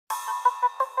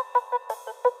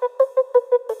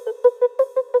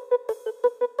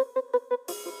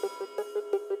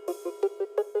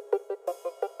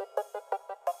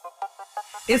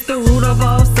It's the root of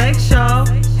all sex, y'all.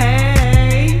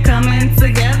 Hey, coming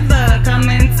together,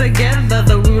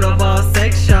 the root of all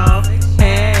sex, y'all.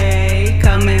 Hey,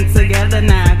 coming together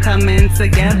now, coming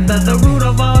together, the root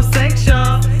of all sex,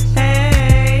 y'all.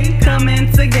 Hey,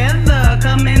 coming together,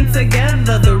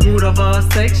 the root of all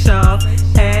sex, y'all.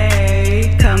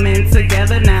 Hey, coming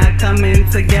together now, coming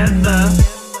together.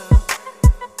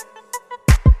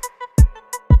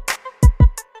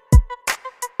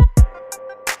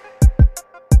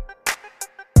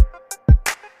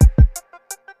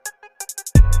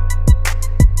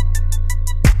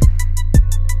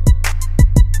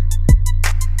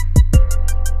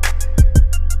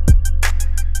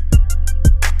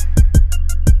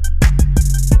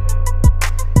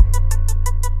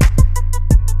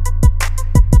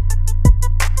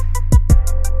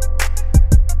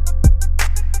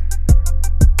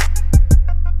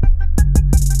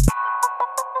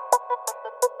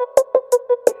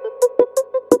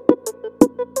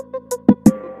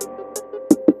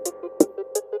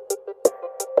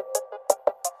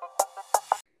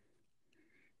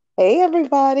 Hey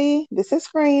everybody, this is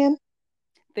Fran.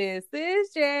 This is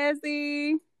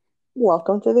Jazzy.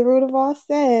 Welcome to the Root of All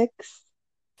Sex.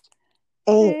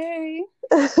 And Hey,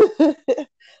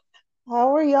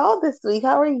 how are y'all this week?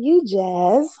 How are you,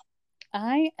 Jazz?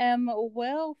 I am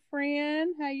well,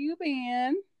 friend. How you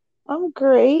been? I'm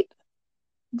great,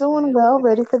 doing That's well, good.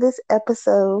 ready for this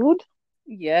episode.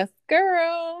 Yes,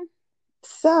 girl.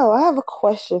 So, I have a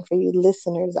question for you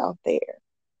listeners out there.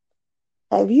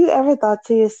 Have you ever thought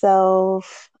to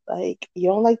yourself, like, you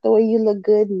don't like the way you look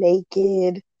good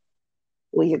naked?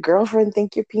 Will your girlfriend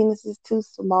think your penis is too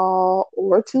small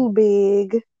or too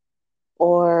big?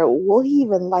 Or will he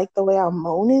even like the way I'm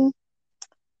moaning?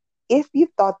 If you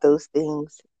thought those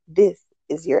things, this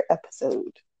is your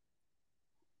episode.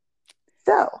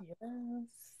 So, Yes.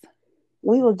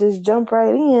 we will just jump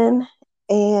right in.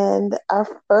 And our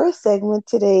first segment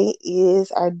today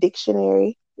is our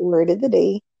dictionary word of the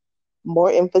day.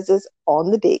 More emphasis on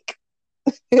the dick.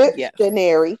 Yes.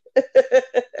 Dictionary.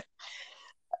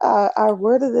 Our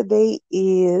word of the day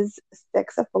is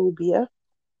sexophobia.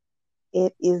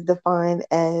 It is defined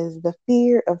as the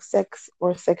fear of sex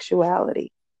or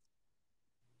sexuality.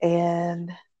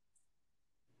 And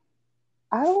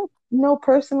I don't know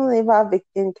personally if I've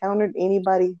encountered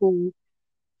anybody who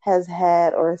has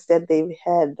had or said they've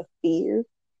had the fear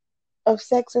of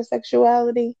sex or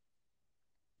sexuality.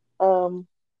 Um,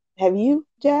 have you,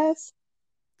 Jazz?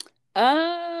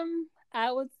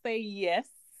 I would say yes.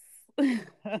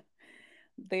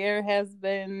 There has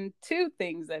been two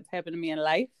things that's happened to me in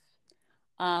life.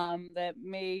 That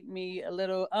made me a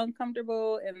little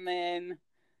uncomfortable, and then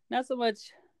not so much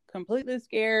completely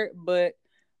scared, but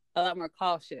a lot more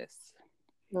cautious.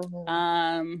 Mm-hmm.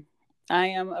 Um, I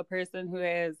am a person who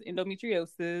has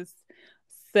endometriosis,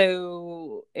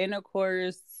 so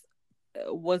intercourse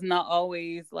was not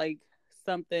always like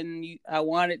something I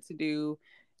wanted to do.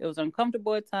 It was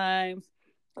uncomfortable at times.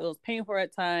 It was painful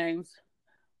at times,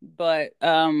 but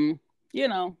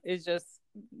it's just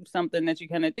something that you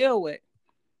kind of deal with.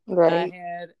 I Right.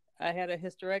 had I had a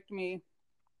hysterectomy,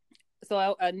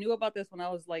 so I knew about this when I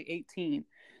was like 18.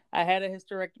 I had a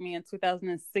hysterectomy in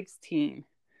 2016.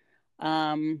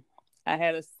 Um, I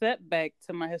had a setback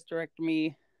to my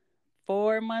hysterectomy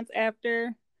 4 months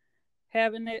after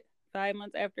having it, 5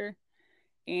 months after,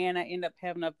 and I ended up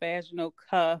having a vaginal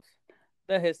cuff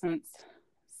dehiscence.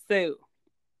 So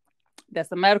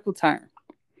that's a medical term.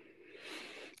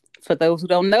 For those who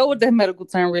don't know what that medical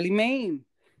term really means,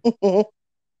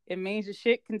 it means your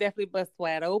shit can definitely bust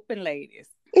wide open, ladies.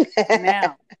 It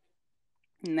Now,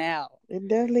 now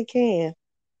definitely can.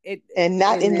 it And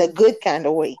not and in the it's good kind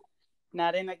of way.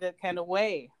 not in a good kind of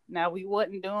way. Now we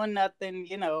wasn't doing nothing,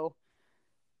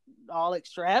 all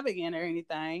extravagant or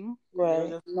anything. It was Right.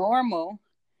 just normal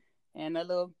and a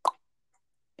little,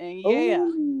 and yeah.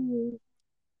 Oh.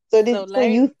 So So later,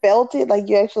 you felt it? Like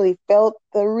you actually felt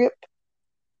the rip?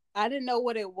 I didn't know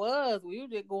what it was. We were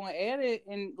just going at it,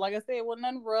 and like I said, it wasn't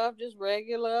nothing rough, just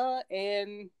regular.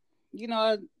 And you know,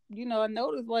 I, I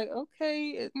noticed like,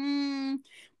 okay,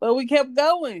 but we kept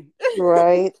going,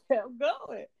 Right. kept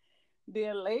going.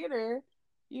 Then later,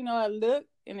 I looked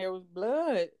and there was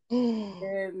blood,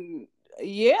 and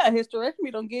yeah,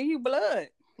 hysterectomy don't give you blood.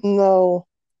 No.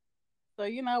 So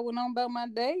I went on about my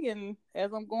day, and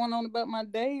as I'm going on about my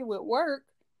day with work,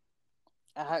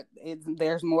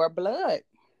 there's more blood.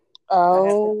 I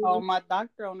have to call Oh. my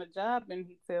doctor on the job, and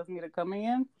he tells me to come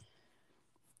in.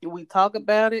 We talk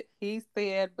about it. He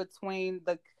said between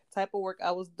the type of work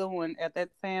I was doing at that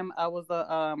time, I was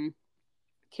a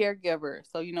caregiver.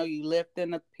 So you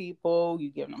lifting the people, you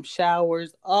giving them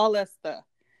showers, all that stuff.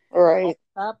 On Right.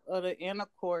 top of the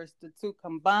intercourse, the two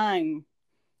combined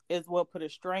is what put a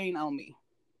strain on me.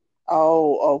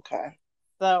 Oh, okay.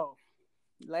 So,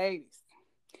 ladies,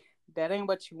 that ain't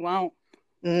what you want.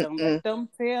 Don't let Mm-mm. them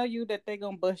tell you that they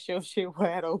gonna bust your shit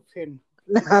wide open,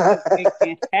 because it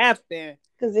can happen.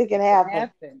 Because it can It can happen.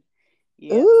 happen.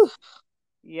 Yes, Ooh,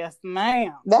 yes,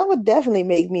 ma'am. that would definitely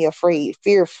make me afraid,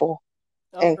 fearful,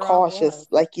 Oh, and girl, I was. cautious,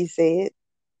 like you said.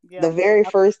 The Yeah, very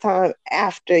first time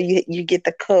after you get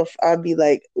the cuff, I'd be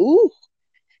like, ooh,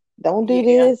 don't do yeah.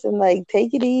 this and like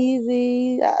take it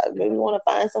easy. I maybe want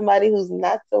to find somebody who's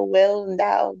not so well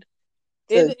endowed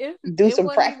to do It some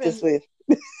wasn't practice even with.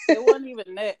 it wasn't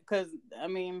even that, because I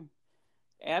mean,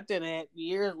 after that,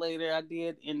 years later, I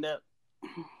did end up,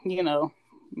 you know,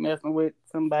 messing with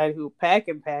somebody who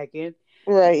packing.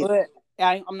 Right. But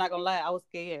I'm not gonna lie, I was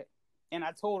scared, and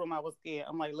I told him I was scared.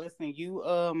 I'm like, listen, you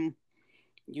a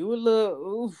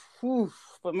little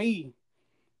for me.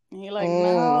 And he like,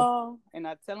 Mm. no, and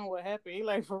I tell him what happened. He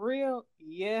like, for real?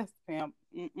 Yes, pimp.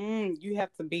 You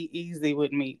have to be easy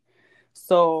with me.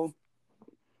 So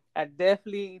I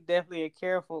definitely am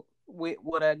careful with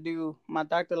what I do. My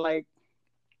doctor like,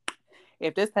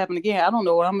 if this happened again, I don't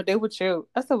know what I'm gonna do with you.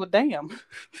 I said, well, damn.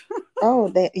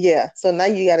 Oh, yeah. So now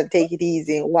you got to take it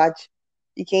easy and watch.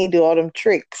 You can't do all them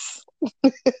tricks.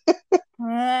 Or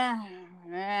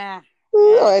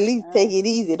at least take it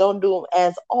easy. Don't do them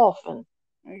as often.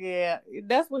 Yeah,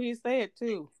 that's what he said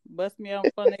too. Bust me out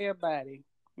in front of everybody.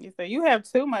 He said, you have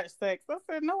too much sex. I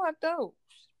said, no, I don't.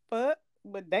 But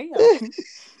damn.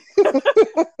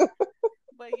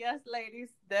 But yes, ladies,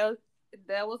 that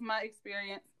was my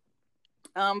experience.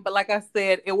 But like I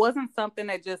said, it wasn't something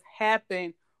that just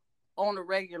happened on a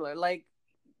regular. Like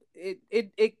it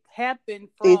happened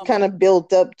It from, kind of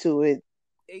built up to it.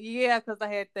 yeah, because I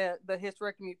had the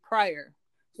hysterectomy prior,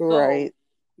 so Right.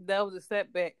 that was a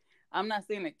setback. I'm not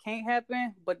saying it can't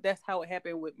happen, but that's how it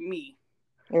happened with me.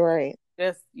 Right.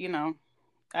 That's,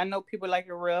 I know people like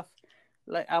it rough.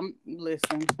 Like,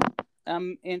 listen,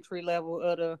 I'm entry level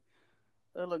of the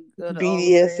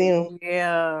BDSM. OnlyFans.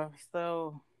 Yeah,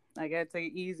 so I gotta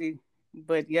take it easy.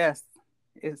 But yes,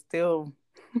 it's still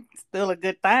a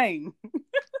good thing.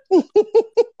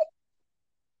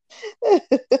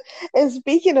 And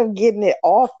speaking of getting it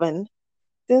often,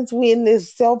 since we're in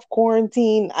this self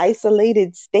quarantine,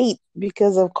 isolated state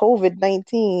because of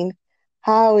COVID-19,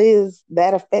 how is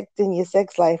that affecting your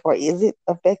sex life, or is it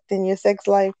affecting your sex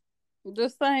life? The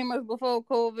same as before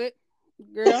COVID.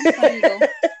 Girl, I'm single.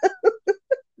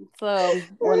 So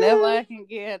whenever I can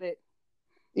get it,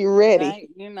 You but ready?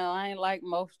 I ain't like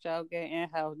most y'all get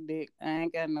in-house dick. I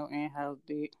ain't got no in-house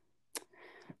dick.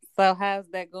 So how's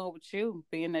that going with you,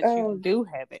 being that you Um, do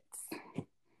have it?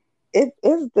 it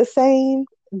is the same,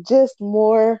 just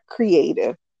more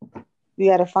creative. You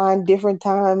got to find different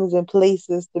times and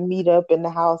places to meet up in the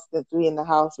house since we in the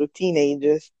house with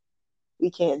teenagers. We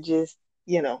can't just,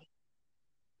 you know,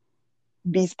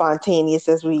 be spontaneous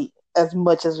as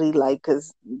much as we like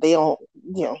because they don't,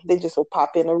 they just will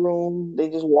pop in a room. They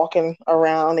just walking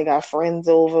around. They got friends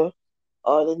over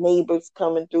or the neighbors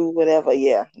coming through, whatever.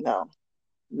 Yeah, no,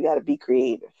 we got to be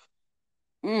creative.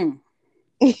 Mm,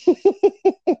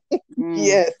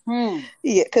 Yes. mm.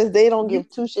 Yeah, because they don't You, give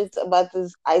two shits about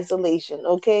this isolation,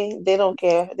 okay? They don't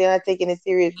care. They're not taking it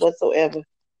serious whatsoever.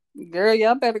 girl,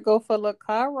 y'all better go for a little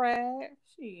car ride.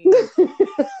 Shit.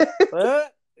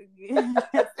 But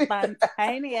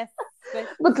spontaneous.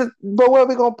 But where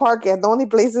we gonna park at? The only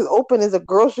places open is a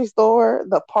grocery store.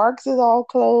 The parks is all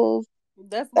closed.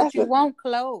 That's what That's you a want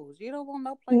closed. You don't want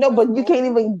no place no, that's but open. you can't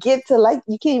even get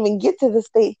to the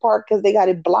state park because they got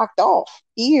it blocked off.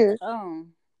 Here, Oh,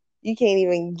 you can't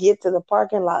even get to the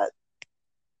parking lot.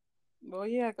 well,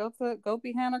 yeah. Go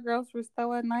behind a grocery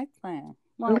store at nighttime.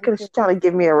 Wrong Look with at you, she's trying to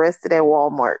get me arrested at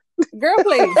Walmart. girl?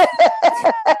 Please.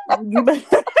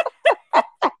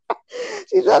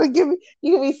 She's trying to get me.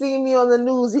 You can be seeing me on the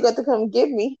news. You got to come get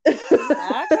me.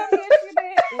 I come get you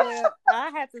there. Well, I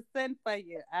had to send for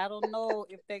you. I don't know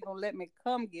if they gonna let me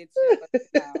come get you, but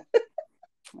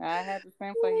I had to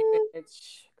send for you,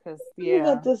 bitch. Cause You yeah,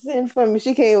 got to send for me.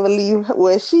 She can't even leave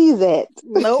where she's at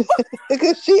nope.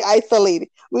 because she isolated.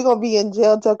 We're gonna be in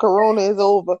jail till Corona is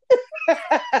over.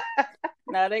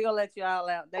 Now they gonna let you all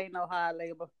out. They ain't no hard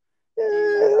labor.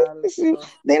 Ain't no hard labor.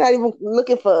 They're not even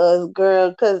looking for us, girl.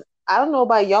 Because I don't know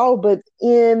about y'all, but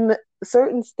in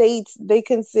certain states, they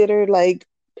consider like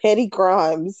petty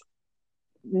crimes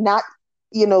not,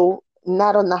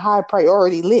 not on the high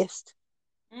priority list.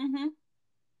 Mhm.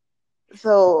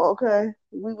 So, okay,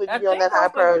 we wouldn't I be on think that high most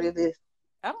of priority list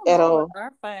I don't at know what all.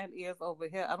 our fine is over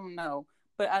here. I don't know,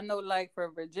 but I know like for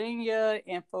Virginia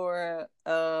and for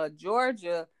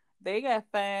Georgia, They got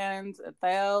fined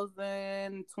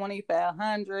 1,000,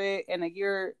 2,500, and a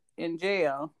year in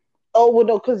jail. Oh well,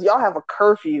 no, because y'all have a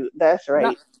curfew. That's No,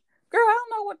 right. girl, I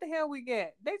don't know what the hell we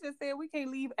get. They just said we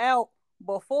can't leave out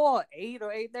before 8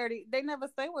 or 8:30. They never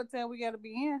say what time we got to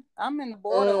be in. I'm in the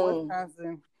border of Mm.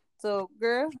 Wisconsin, so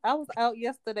girl, I was out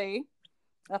yesterday.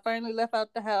 I finally left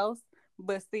out the house,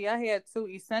 but see, I had two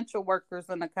essential workers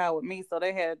in the car with me, so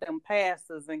they had them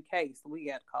passes in case we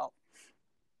got caught.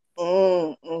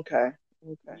 Okay.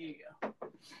 Okay. Yeah,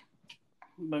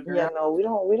 but Yeah, girl, no,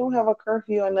 we don't have a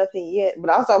curfew or nothing yet. But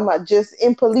I was talking about just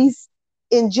in police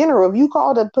in general. If you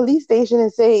call the police station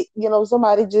and say,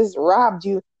 somebody just robbed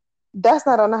you, that's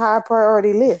not on the high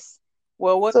priority list.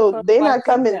 well, what the So fuck they're do I not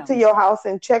tell coming to them? your house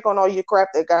and check on all your crap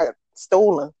that got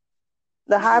stolen.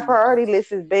 The high Mm. priority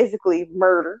list is basically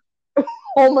murder,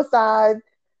 homicide,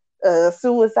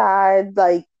 suicide,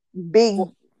 like big,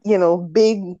 Well,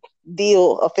 big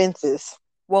deal offenses.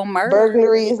 murder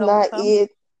Burglary is is gonna not come. it.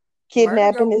 Murder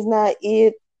Kidnapping go. is not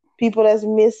it. People that's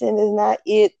missing is not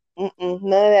it. Mm-mm.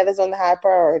 None of that is on the high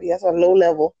priority. That's a low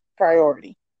level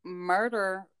priority.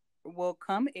 Murder will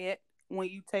come it when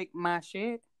you take my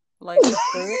shit like you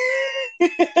could.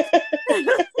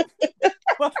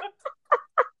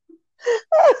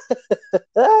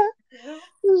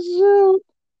 Shoot.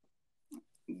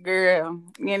 Girl.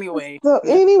 Anyway, So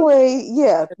enough anyway,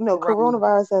 yeah, of no, corona.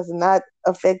 coronavirus has not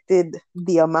affected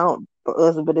the amount for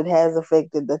us, but it has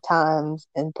affected the times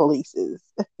and places.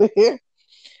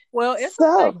 Well, it's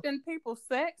So affecting people's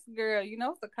sex, girl. You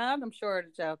know, it's a condom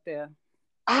shortage out there.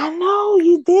 I know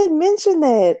you did mention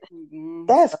that.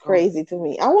 That's So crazy to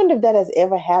me. I wonder if that has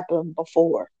ever happened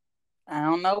before, I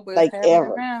don't know, but it's like happening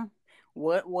ever. now.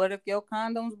 What if your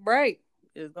condoms break?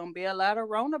 There's gonna be a lot of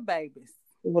Rona babies.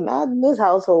 But not in this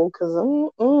household, cause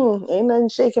ain't nothing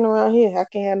shaking around here. I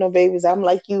can't have no babies. I'm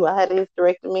like you. I had a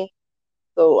hysterectomy,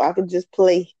 so I could just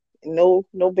play. No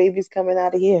babies coming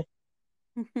out of here.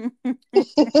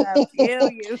 I feel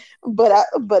you.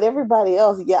 But everybody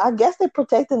else, yeah, I guess they're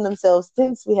protecting themselves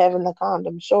since we having the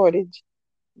condom shortage.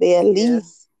 They at Yeah.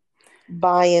 least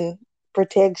buying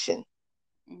protection.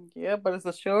 Yeah, but it's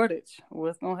a shortage.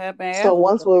 What's gonna happen So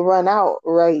once after? we run out,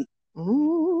 right?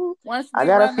 mm, Once I we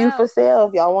got a run few for out, sale.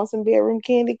 If y'all want some bedroom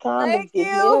candy condoms, thank hit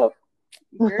me you. up.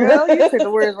 Girl, you took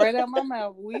the words right out my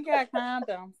mouth. We got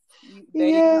condoms.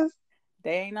 Yes,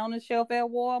 They ain't on the shelf at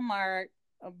Walmart,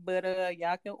 but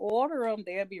y'all can order them.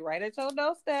 They'll be right at your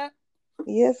doorstep.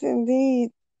 yes,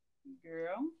 indeed.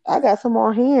 Girl. I got some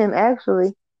on hand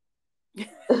actually.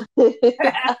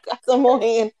 I got some on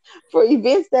hand for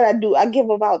events that I do. I give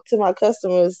them out to my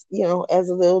customers, as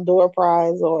a little door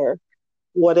prize or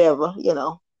whatever,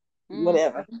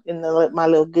 whatever Mm, in my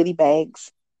little goodie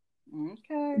bags.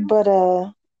 okay.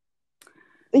 But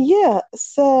yeah.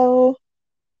 So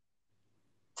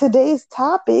today's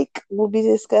topic we'll be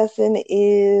discussing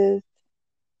is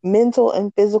mental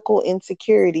and physical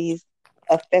insecurities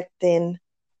affecting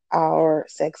our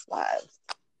sex lives.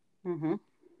 Mm-hmm.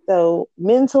 So,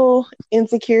 mental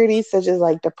insecurities such as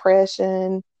like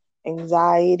depression,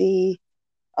 anxiety,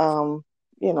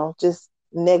 just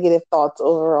negative thoughts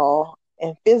overall,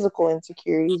 and physical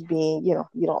insecurities being, you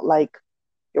don't like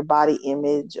your body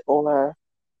image or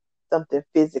something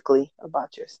physically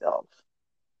about yourself.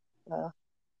 Uh,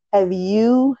 have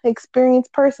you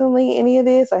experienced personally any of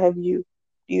this, or do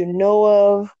you know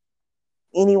of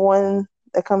anyone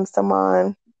that comes to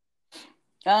mind?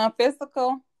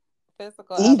 Physical,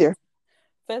 physical. Either.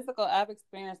 Physical. I've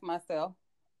experienced myself.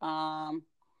 Um,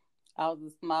 I was a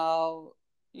small,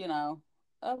 you know,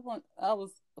 I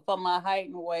was for my height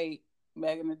and weight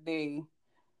back in the day.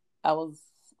 I was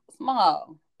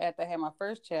small. After I had my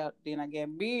first child, then I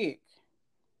got big.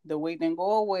 The weight didn't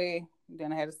go away.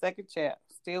 Then I had a second child,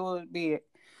 still was big.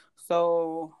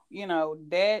 So,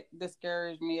 that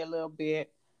discouraged me a little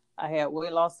bit. I had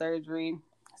weight loss surgery.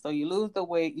 So you lose the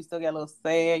weight, you still got a little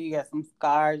sad, you got some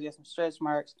scars, you got some stretch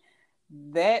marks.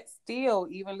 That still,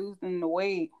 even losing the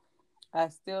weight, I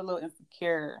still a little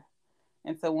insecure.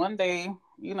 And so one day,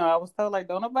 I was told like,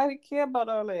 don't nobody care about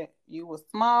all that. You were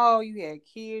small, you had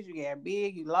kids, you got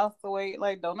big, you lost the weight.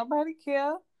 Like, don't nobody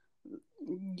care.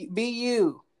 Be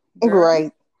you, girl.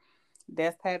 Right.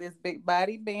 That's how this big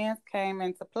body bands came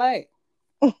into play.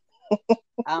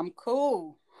 I'm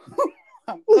cool.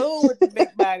 I'm cool with the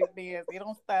big body bands. They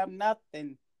don't stop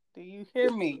nothing. Do you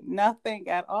hear me? Nothing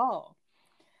at all.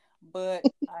 But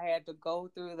I had to go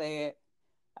through that.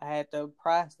 I had to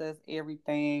process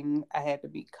everything. I had to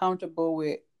be comfortable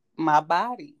with my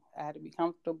body. I had to be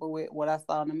comfortable with what I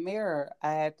saw in the mirror.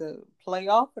 I had to play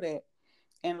off of that.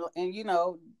 And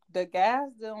the guys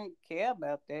don't care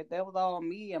about that. That was all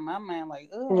me and my mind. Like,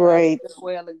 oh, I look Right. this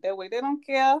way, I look that way. They don't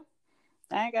care.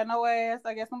 I ain't got no ass.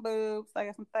 I got some boobs. I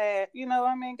got some fat. You know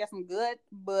what I mean? Got some gut,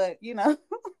 but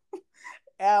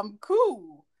I'm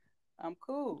cool. I'm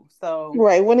cool. So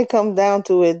Right. When it comes down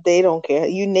to it, they don't care.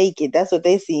 You naked. That's what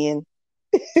they seeing.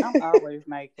 I'm always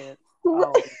naked. Right.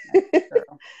 Always naked,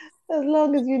 girl. As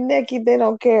long as you naked, they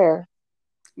don't care.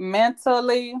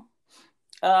 Mentally,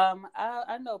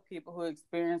 I know people who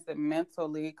experience it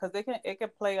mentally because it can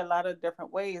play a lot of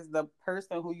different ways. The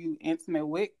person who you intimate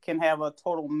with can have a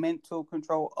total mental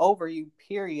control over you,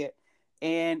 period.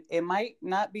 And it might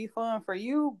not be fun for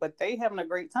you, but they having a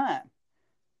great time.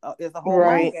 It's a whole mind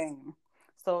Right. game.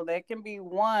 So that can be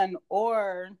one,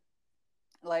 or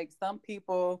like some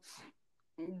people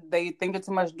they think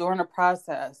too much during the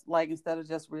process. Like instead of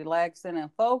just relaxing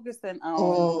and focusing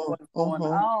on what's going Mm-hmm.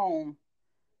 on,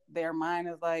 their mind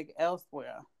is like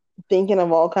elsewhere. Thinking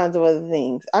of all kinds of other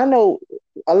things. I know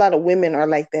a lot of women are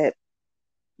like that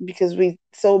because we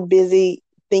so busy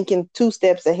thinking two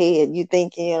steps ahead. You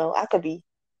think, I could be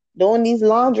doing these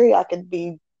laundry. I could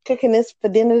be cooking this for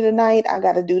dinner tonight. I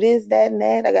got to do this, that, and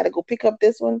that. I got to go pick up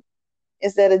this one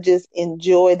instead of just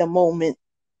enjoy the moment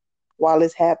while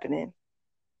it's happening.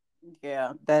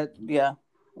 Yeah,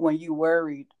 when you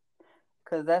worried,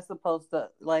 because that's supposed to,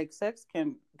 like, sex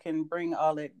can bring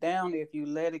all that down if you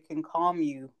let it, can calm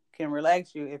you, can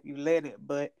relax you if you let it.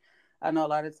 But I know a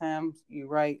lot of times you're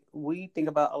right, we think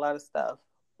about a lot of stuff,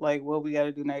 like what we got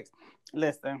to do next.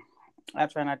 Listen, I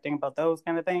try not to think about those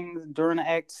kind of things during the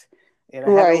act. It'll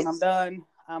happen when Right. I'm done.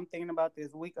 I'm thinking about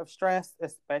this week of stress,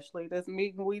 especially this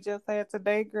meeting we just had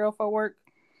today, girl, for work.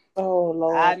 Oh,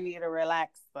 I Lord. need a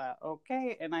relaxer,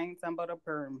 okay? And I ain't talking about a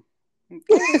perm,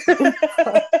 okay?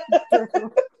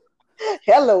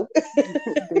 Hello.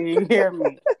 Do you hear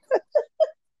me?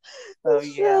 So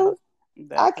yeah, So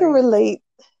I that's can it. relate.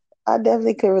 I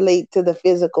definitely can relate to the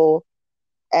physical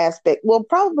aspect. Well,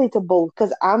 probably to both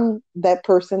because I'm that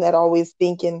person that always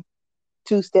thinking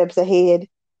two steps ahead,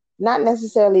 not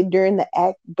necessarily during the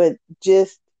act, but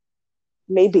just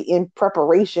maybe in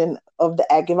preparation of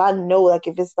the act. If I know, like,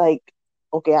 if it's like,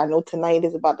 okay, I know tonight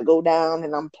is about to go down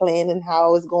and I'm planning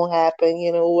how it's going to happen,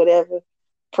 whatever,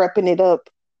 prepping it up.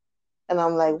 And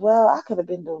I'm like, well, I could have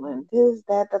been doing this,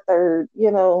 that, the third,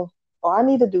 or I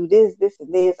need to do this,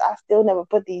 and this. I still never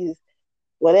put these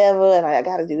whatever, and I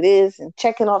got to do this and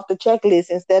checking off the checklist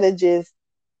instead of just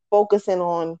focusing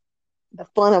on the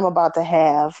fun I'm about to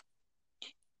have.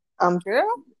 I'm Girl,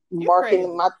 you marking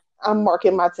crazy. my I'm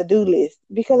marking my to-do list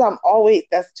because I'm always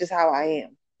that's just how I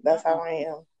am. That's how Uh-uh. I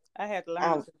am. I had to learn to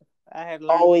I'm sit. I had to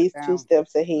learn to sit always two down.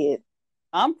 steps ahead.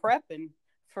 I'm prepping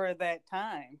for that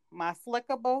time. My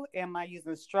slickable, am I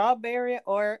using strawberry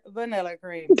or vanilla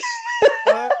cream?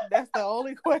 That's the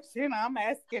only question I'm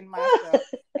asking myself.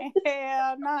 And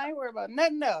hell no, I ain't worried about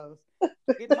nothing else.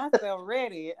 Get myself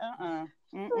ready.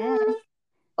 Mm-mm.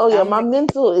 Oh yeah, I'm my the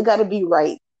mental it got to be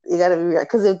right. It got to be right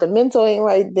because if the mental ain't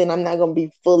right, then I'm not gonna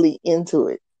be fully into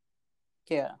it.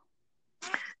 yeah.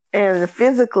 And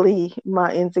physically,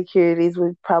 my insecurities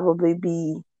would probably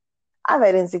be I've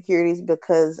had insecurities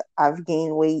because I've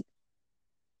gained weight,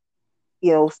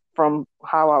 from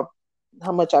how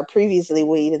much I previously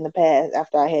weighed in the past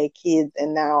after I had kids,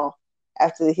 and now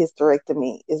after the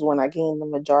hysterectomy is when I gained the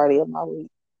majority of my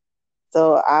weight.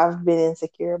 So I've been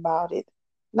insecure about it.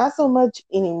 Not so much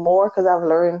anymore because I've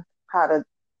learned how to,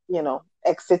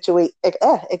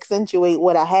 accentuate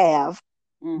what I have.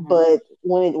 Mm-hmm. But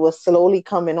when it was slowly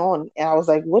coming on, and I was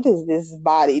like, "What is this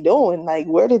body doing? Like,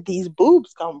 where did these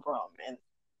boobs come from?" And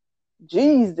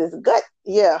geez, this gut,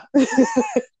 yeah.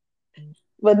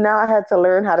 But now I had to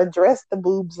learn how to dress the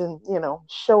boobs and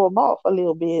show them off a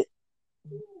little bit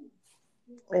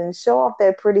and show off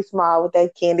that pretty smile with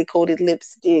that candy coated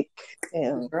lipstick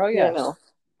and Girl, yeah.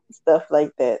 stuff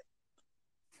like that.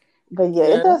 But yeah,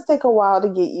 it Yeah. does take a while to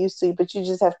get used to, but you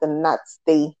just have to not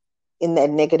stay in that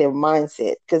negative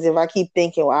mindset. Because if I keep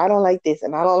thinking, well, I don't like this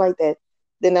and I don't like that,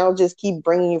 then I'll just keep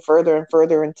bringing you further and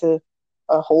further into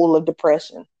a hole of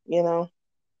depression. If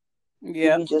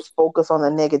Yep. you just focus on the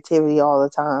negativity all the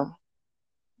time.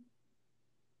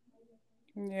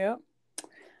 Yep.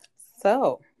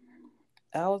 So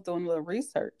I was doing a little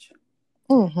research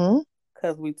Mm-hmm.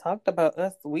 because we talked about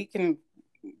us. We can,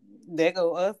 there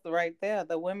go us right there,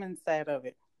 the women's side of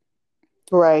it.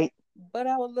 Right. But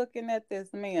I was looking at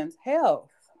this man's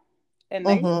health, and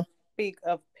they Mm-hmm. speak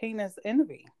of penis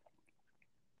envy.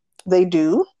 They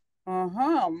do. Uh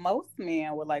huh. Most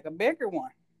men would like a bigger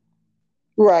one,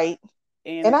 Right.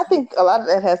 and And if I you, think a lot of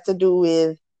that has to do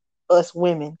with us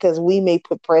women because we may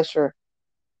put pressure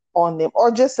on them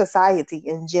or just society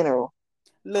in general.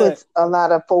 Look, puts a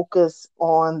lot of focus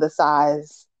on the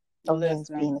size of men's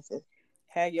listen. penises.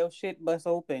 Have your shit bust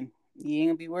open. You ain't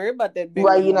gonna be worried about that big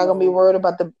Right, one you're no not gonna be more. worried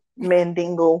about the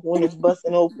mandingo when it's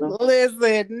busting open.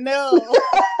 Listen, no.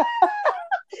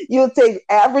 You'll take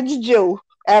average Joe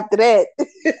after that.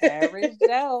 Average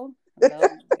Joe.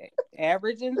 No,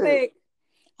 average and thick.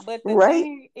 But the Right,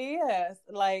 thing is,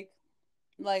 like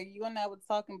you and I were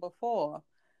talking before,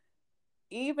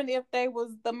 even if they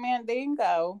was the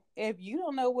mandingo, if you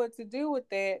don't know what to do with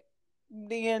that,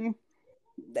 then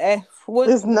that would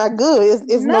it's not good.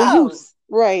 It's no no. use.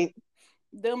 Right,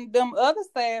 Them other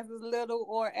sizes, little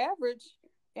or average,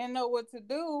 and know what to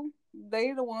do.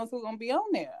 They the ones who gonna be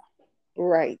on there.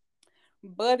 right,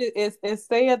 But it's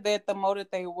said that the more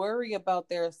that they worry about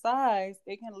their size,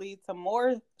 it can lead to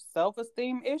more self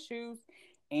esteem issues,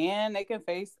 and they can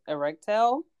face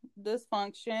erectile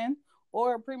dysfunction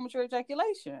or premature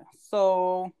ejaculation.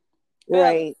 So,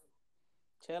 fellas, right.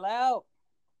 chill out,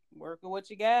 work with what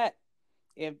you got.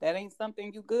 If that ain't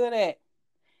something you good at,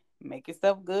 make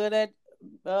yourself good at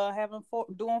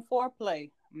doing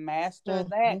foreplay. Master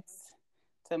that Hmm.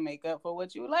 to make up for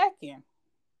what you lacking.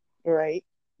 Right.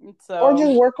 Or So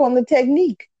just work on the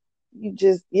technique. You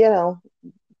just,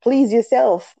 please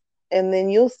yourself, and then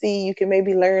you'll see you can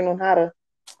maybe learn on how to,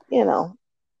 you know.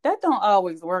 that don't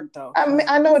always work though, I mean, cause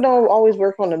I know it don't always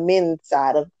work on the men's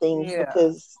side of things yeah.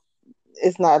 because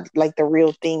it's not like the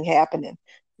real thing happening.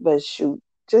 But shoot,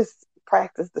 just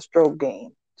practice the stroke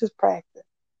game. Just practice.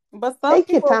 But some Take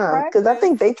your people time because I practice.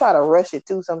 think they try to rush it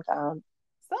too sometimes.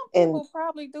 Some And people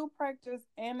probably do practice,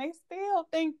 and they still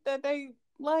think that they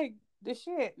like the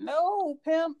shit. No,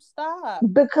 pimp, stop.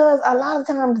 because a lot of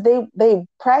times they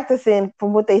practicing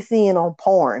from what they seeing on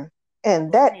porn, and Oh,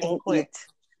 you that need to ain't quit. it.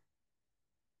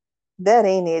 That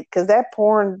ain't it. Because that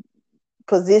porn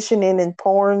positioning in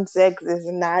porn sex is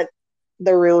not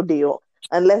the real deal.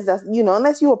 Unless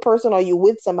unless you're a person or you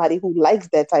with somebody who likes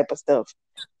that type of stuff.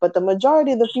 But the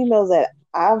majority of the females that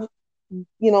I've,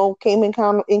 came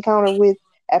encounter with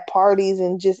at parties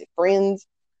and just friends,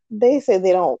 they say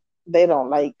they don't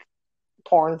like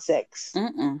porn sex.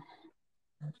 Mm-mm.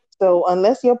 So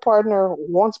unless your partner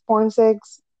wants porn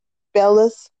sex,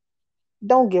 fellas,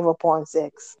 don't give a porn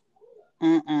sex.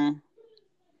 Mm-mm.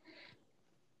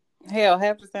 Hell,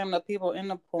 half the time the people in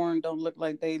the porn don't look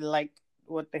like they like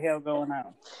what the hell going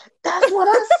on. That's what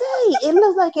I say. It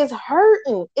looks like it's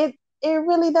hurting. It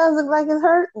really does look like it's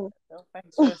hurting. Their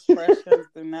facial expressions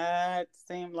do not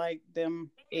seem like them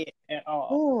it at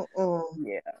all. Mm-mm.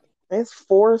 Yeah. It's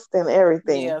forced and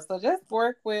everything. Yeah, so just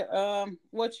work with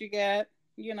what you got,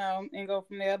 and go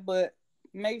from there. But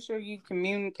make sure you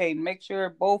communicate. Make sure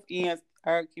both ends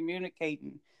are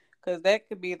communicating, because that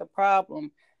could be the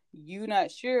problem. You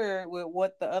not sure with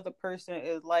what the other person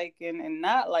is liking and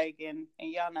not liking,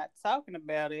 and y'all not talking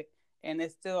about it, and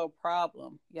it's still a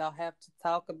problem. Y'all have to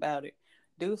talk about it.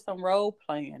 Do some role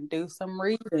playing. Do some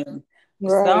reading.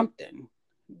 Right. Something.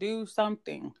 Do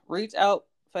something. Reach out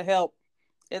for help.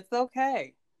 It's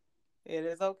okay. It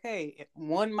is okay.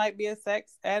 One might be a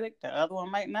sex addict, the other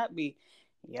one might not be.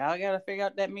 Y'all got to figure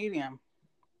out that medium.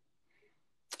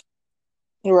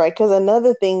 Right. Because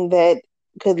another thing that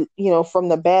could, from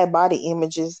the bad body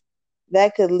images,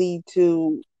 that could lead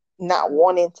to not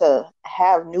wanting to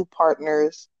have new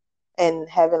partners and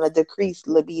having a decreased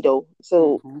libido.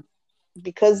 So, Hmm.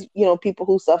 because, people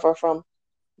who suffer from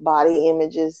body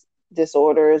images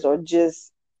disorders or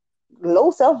just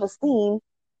low self esteem,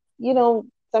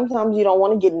 sometimes you don't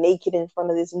want to get naked in front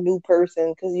of this new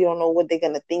person because you don't know what they're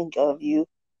going to think of you,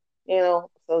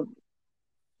 So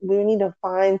we need to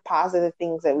find positive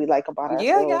things that we like about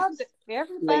Yeah, ourselves,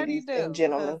 everybody ladies and do. Because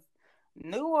gentlemen.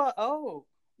 new or old,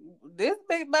 this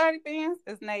big body being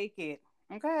is naked.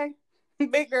 Okay?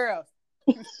 Big girls.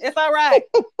 It's all right.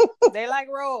 They like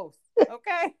rolls.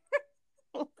 Okay?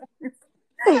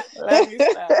 Let me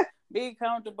stop. Be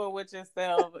comfortable with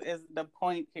yourself is the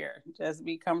point here. Just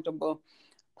be comfortable.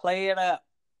 Play it up.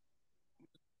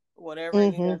 Whatever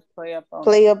it Hmm. is, play up on it.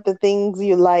 Play up the things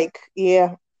you like.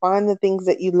 Yeah. Find the things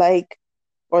that you like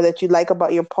or that you like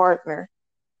about your partner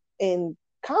and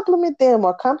compliment them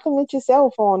or compliment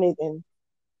yourself on it and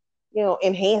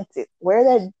enhance it. Wear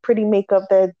that pretty makeup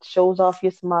that shows off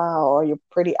your smile or your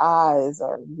pretty eyes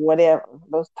or whatever.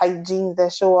 Those tight jeans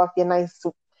that show off your nice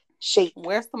shape.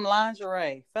 Wear some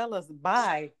lingerie. Fellas,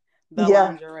 buy the Yeah,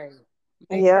 lingerie.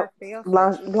 Make yeah. her feel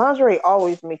sexy. Lingerie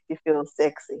always makes you feel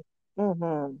sexy.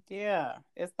 Hmm. Yeah,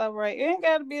 it's all right. It ain't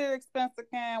got to be an expensive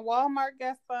kind. Walmart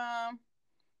got some.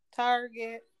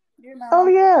 Target, you Oh know.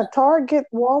 yeah, Target,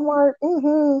 Walmart,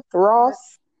 It-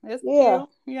 Ross. It's Yeah,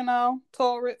 cute, you know.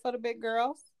 Torrid for the big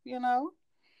girls, you know.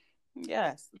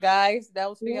 Yes, guys, that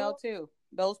was for y'all Yeah. too.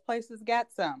 Those places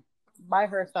got some. Buy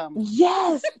her some.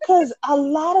 Yes, because a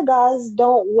lot of guys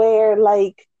don't wear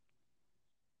like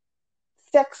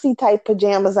sexy type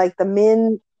pajamas, like the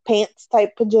men pants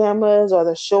type pajamas or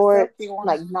the The silky shorts, one.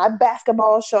 like not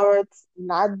basketball shorts,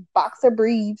 not boxer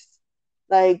briefs,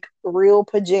 like real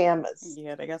pajamas.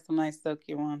 Yeah, they got some nice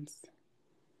silky ones.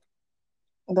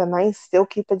 The nice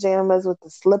silky pajamas with the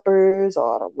slippers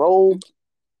or the robe.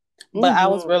 But I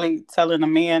was Hmm. really telling the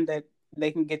men that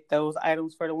they can get those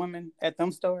items for the women at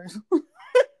them stores.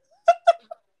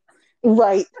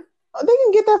 Right. They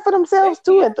can get that for They themselves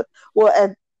too can. at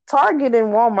at Target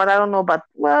and Walmart. I don't know about,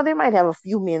 well, they might have a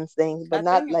few men's things, but I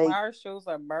not think like Marshalls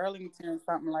or Burlington,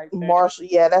 something like that. Marshall.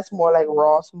 Yeah, that's more like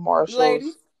Ross, Ladies,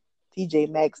 Marshalls, TJ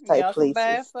Maxx type y'all can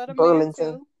buy it places. for the men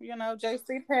Burlington. too.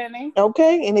 JC Penney.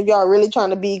 Okay, and if y'all really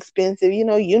trying to be expensive, you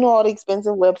know all the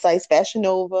expensive websites, Fashion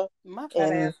Nova, My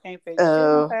fat and ass can't fit shit on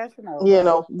uh, Fashion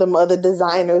Nova. them other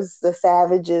designers, the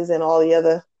Savages, and all the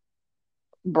other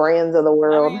brands of the I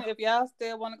world. mean, if y'all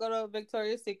still want to go to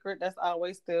Victoria's Secret, that's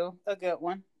always still a good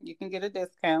one. You can get a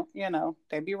discount.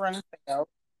 They be running sales.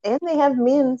 And they have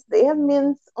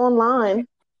men's online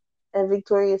at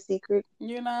Victoria's Secret.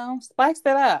 Spice it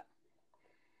up.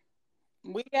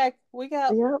 We got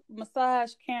Yep.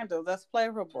 massage candles. That's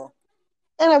flavorful.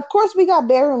 And of course, we got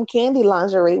Bedroom Candy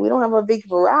lingerie. We don't have a big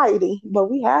variety, but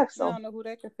we have I some. don't know who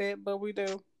that could fit, but we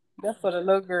do. That's for the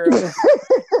little girls.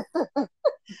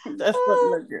 That's for the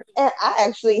little girls. And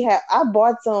I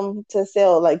bought some to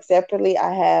sell like separately.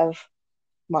 I have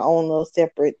my own little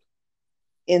separate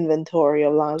inventory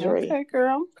of lingerie. Okay,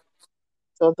 girl.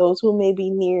 So those who may be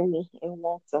near me and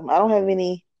want some. I don't have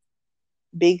any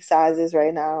big sizes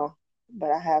right now,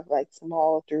 but I have like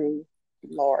small through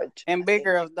large, I And big think.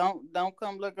 girls, don't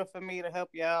come looking for me to help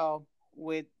y'all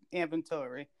with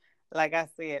inventory. Like I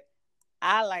said,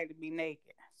 I like to be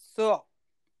naked. So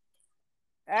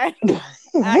I,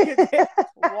 I could get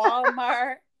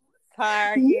Walmart,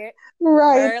 Target,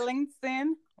 Right.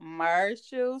 Burlington,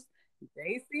 Marshalls,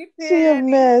 JC She a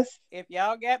Penney. mess. If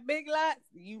y'all got big lots,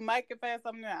 you might can find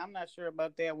something there. I'm not sure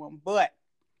about that one, but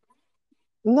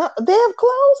No, they have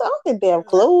clothes. I don't think they have uh,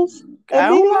 clothes I at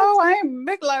Big don't know. Lots. I ain't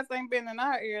big lots ain't been in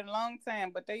our area in a long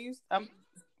time, but they used girl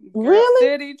Really?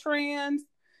 city trends.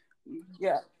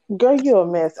 Yeah, Girl, you a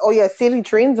mess. Oh yeah, City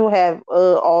Trends will have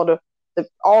all the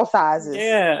all sizes.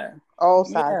 yeah, All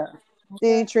sizes. yeah.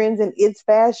 City Okay. Trends and It's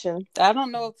Fashion. I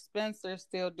don't know if Spencer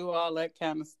still do all that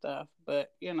kind of stuff,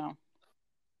 but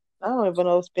I don't even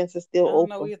know if Spencer's still I don't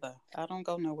know open. either. I don't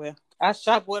go nowhere. I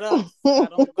shop with us. I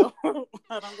don't go.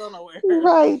 I don't go nowhere.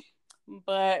 Right.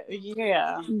 But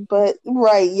yeah, But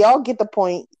right, y'all get the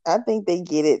point. I think they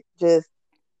get it. Just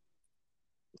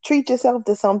treat yourself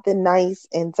to something nice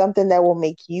and something that will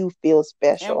make you feel and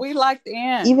special. we like the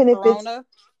end Even if it's Corona.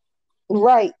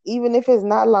 right, even if it's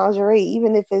not lingerie,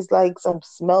 even if it's like some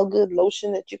smell good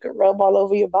lotion that you can rub all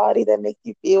over your body that makes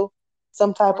you feel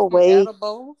some type Or of some way,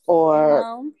 edibles.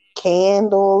 or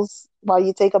candles while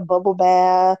you take a bubble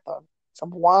bath, or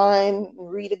some wine and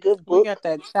read a good We book, got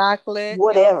that chocolate. Y'all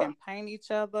whatever. can paint each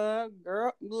other.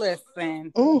 Girl,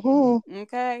 listen. Mm-hmm.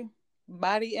 Okay.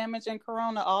 Body image and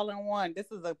Corona all in one.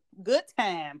 This is a good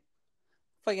time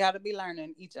for y'all to be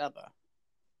learning each other.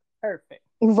 Perfect.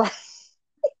 Right,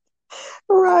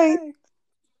 right. Okay.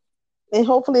 And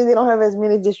hopefully they don't have as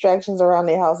many distractions around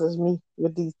their house as me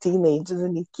with these teenagers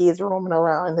and these kids roaming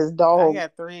around and this I dog.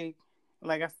 got three.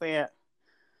 Like I said,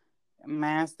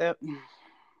 masked up.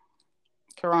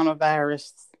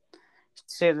 Coronavirus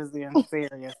shit is getting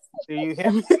serious. Do you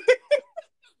hear me?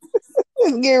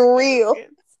 It's getting It's real.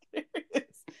 getting serious.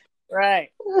 Right.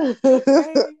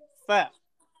 Okay. So,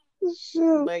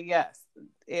 Shoot. but yes,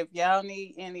 if y'all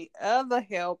need any other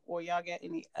help or y'all got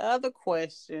any other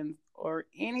questions or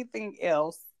anything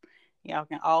else, y'all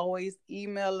can always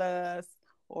email us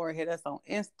or hit us on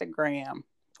Instagram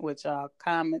with y'all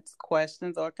comments,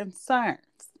 questions, or concerns.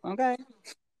 Okay.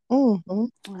 Mm-hmm.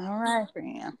 All right,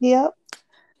 friend. Yep.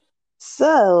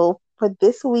 So for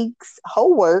this week's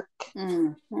homework,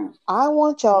 Mm-hmm. I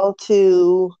want y'all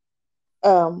to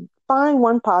find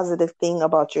one positive thing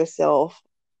about yourself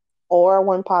or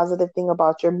one positive thing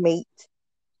about your mate,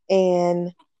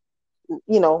 and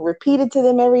repeat it to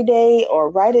them every day or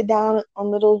write it down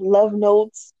on little love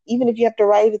notes. Even if you have to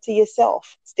write it to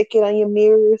yourself, stick it on your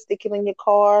mirror, stick it on your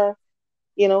car,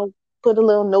 you know, put a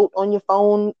little note on your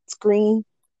phone screen.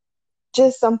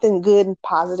 Just something good and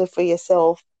positive for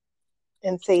yourself,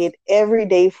 and say it every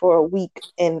day for a week,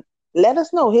 and let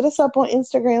us know. Hit us up on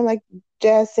Instagram, like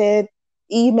Jazz said.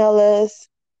 Email us.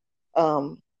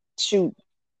 Um, shoot.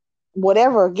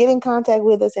 whatever, get in contact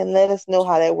with us and let us know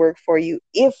how that worked for you,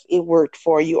 if it worked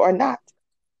for you or not,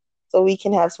 so we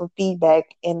can have some feedback,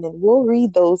 and then we'll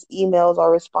read those emails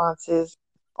or responses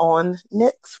on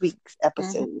next week's Mm-hmm.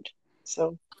 episode.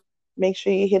 So make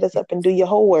sure you hit us up and do your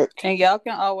homework. And y'all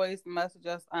can always message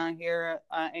us on here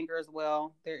on Anchor as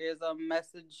well. There is a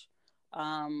message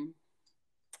um,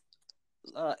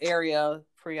 area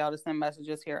for y'all to send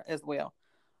messages here as well.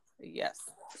 Yes.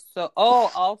 So,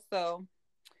 oh, also,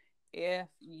 if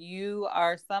you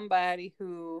are somebody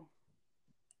who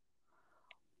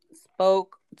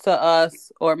spoke to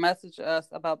us or messaged us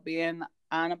about being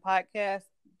on a podcast,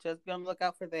 just be on the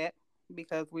lookout for that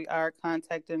because we are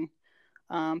contacting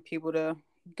people to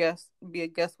be a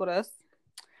guest with us,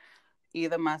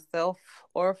 either myself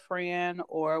or a friend,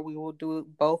 or we will do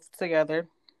both together.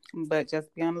 But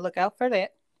just be on the lookout for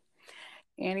that.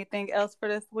 Anything else for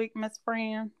this week, Miss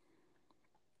Fran?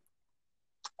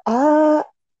 Uh,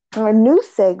 our new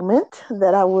segment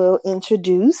that I will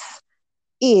introduce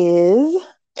is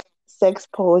sex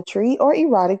poetry or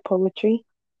erotic poetry.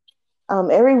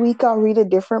 Every week I'll read a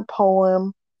different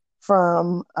poem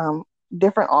from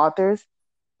different authors.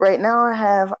 Right now I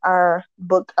have our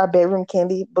book, our bedroom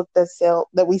candy book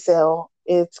that we sell.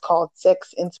 It's called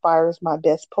Sex Inspires My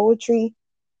Best Poetry,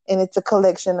 and it's a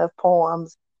collection of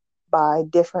poems by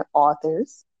different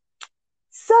authors.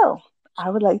 So I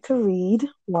would like to read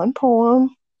one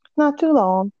poem, not too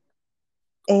long.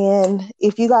 And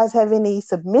if you guys have any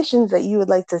submissions that you would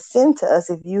like to send to us,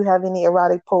 if you have any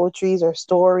erotic poetries or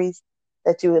stories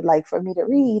that you would like for me to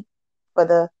read for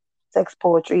the sex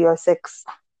poetry or sex,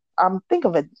 think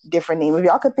of a different name. If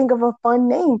y'all could think of a fun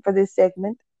name for this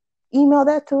segment, email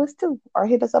that to us too, or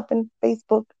hit us up in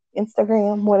Facebook,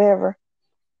 Instagram, whatever,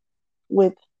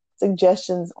 with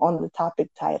suggestions on the topic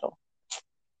title.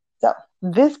 So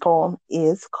this poem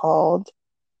is called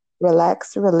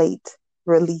Relax, Relate,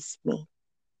 Release Me.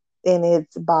 And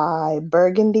it's by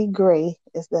Burgundy Gray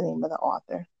is the name of the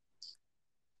author.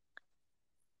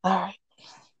 All right,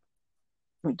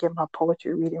 let me get my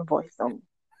poetry reading voice on.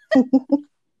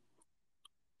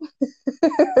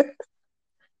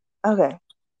 Okay,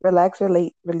 relax,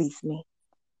 relate, release me.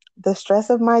 The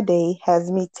stress of my day has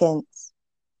me tense,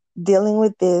 dealing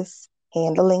with this,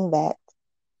 handling that.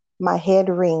 My head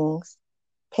rings,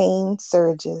 pain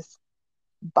surges,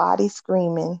 body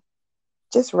screaming.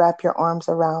 Just wrap your arms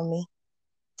around me.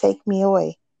 Take me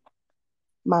away.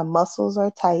 My muscles are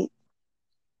tight,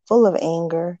 full of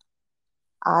anger.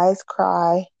 Eyes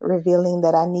cry, revealing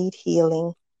that I need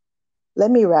healing.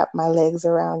 Let me wrap my legs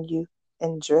around you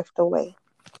and drift away.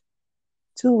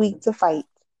 Too weak to fight.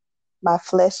 My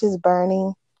flesh is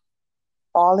burning,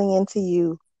 falling into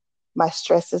you. My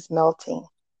stress is melting.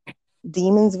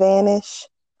 Demons vanish.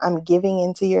 I'm giving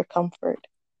into your comfort.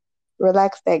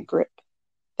 Relax that grip,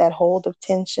 that hold of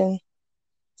tension.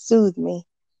 Soothe me,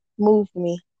 move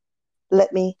me.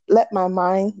 Let my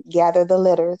mind gather the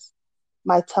letters.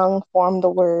 My tongue form the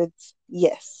words,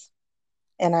 yes.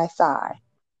 And I sigh.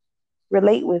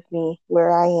 Relate with me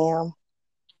where I am.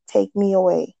 Take me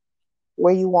away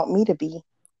where you want me to be.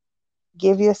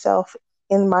 Give yourself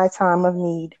in my time of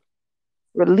need.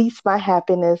 Release my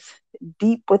happiness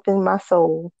deep within my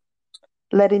soul,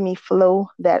 letting me flow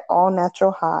that all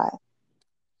natural high.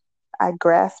 I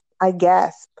gasp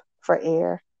for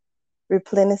air,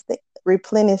 replenish the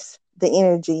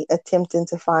energy attempting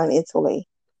to find its way.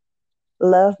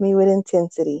 Love me with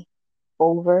intensity,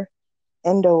 over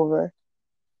and over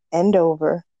and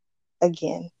over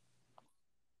again.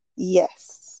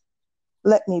 Yes,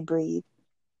 let me breathe.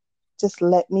 Just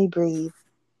let me breathe.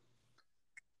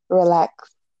 Relax,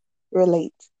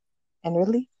 relate, and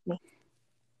release me.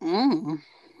 Mm.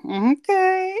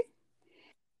 Okay.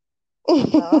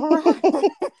 All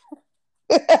right.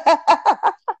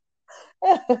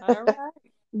 All right.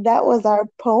 That was our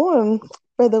poem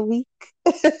for the week.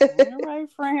 All right,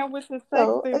 friend with the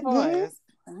So sexy again, voice.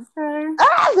 Okay.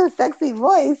 the sexy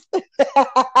voice.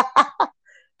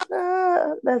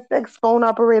 That sex phone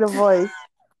operator voice.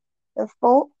 That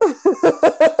phone.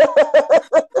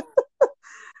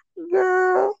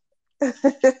 Girl.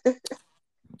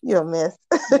 You're a mess.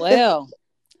 Well,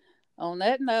 on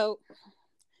that note,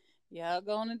 y'all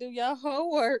gonna do y'all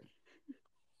homework.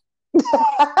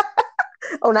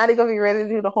 Oh, now they're gonna be ready to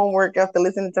do the homework after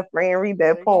listening to Fran read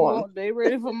that poem. They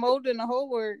ready for more than the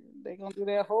homework. They gonna do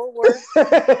their homework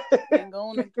and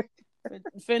gonna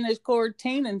finish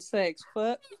quarantine and sex.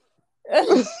 Fuck.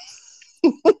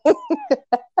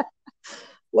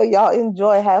 Well, y'all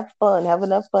enjoy, have fun, have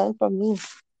enough fun for me.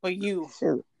 For you.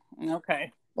 Shoot.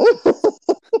 Okay.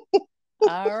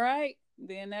 All right.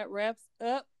 Then that wraps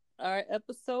up our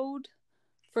episode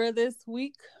for this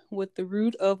week with the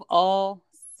root of all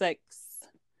sex.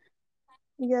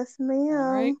 Yes, All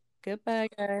right. ma'am. Goodbye,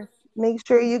 guys. Make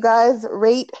sure you guys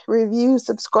rate, review,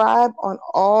 subscribe on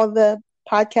all the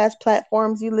podcast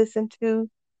platforms you listen to.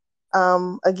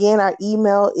 Again, our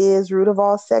email is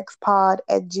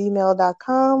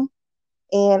rootofallsexpod@gmail.com.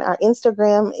 And our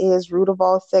Instagram is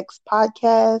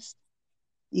rootofallsexpodcast.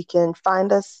 You can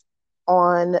find us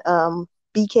on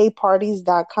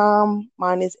bkparties.com.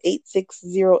 Mine is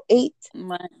 8608.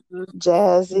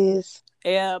 Jazz is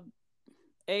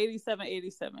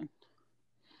 8787.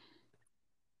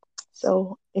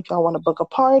 So if y'all want to book a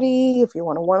party, if you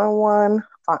want a one-on-one,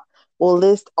 we'll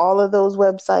list all of those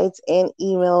websites and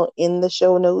email in the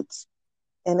show notes.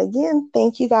 And again,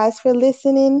 thank you guys for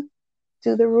listening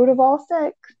to The Root of All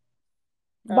Sex.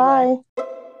 Bye.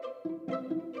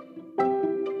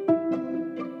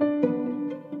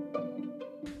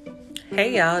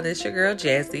 Hey y'all, this your girl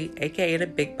Jazzy, aka the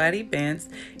Big Body Benz,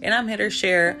 and I'm here to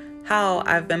share how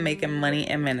I've been making money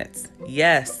in minutes.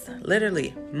 Yes,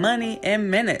 literally money in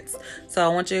minutes. So I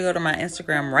want you to go to my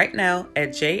Instagram right now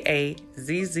at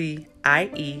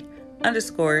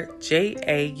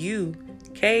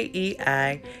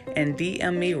JAZZIE_JAUKEI and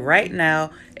DM me right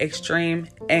now, Extreme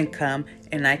Income,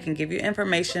 and I can give you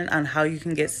information on how you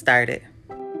can get started.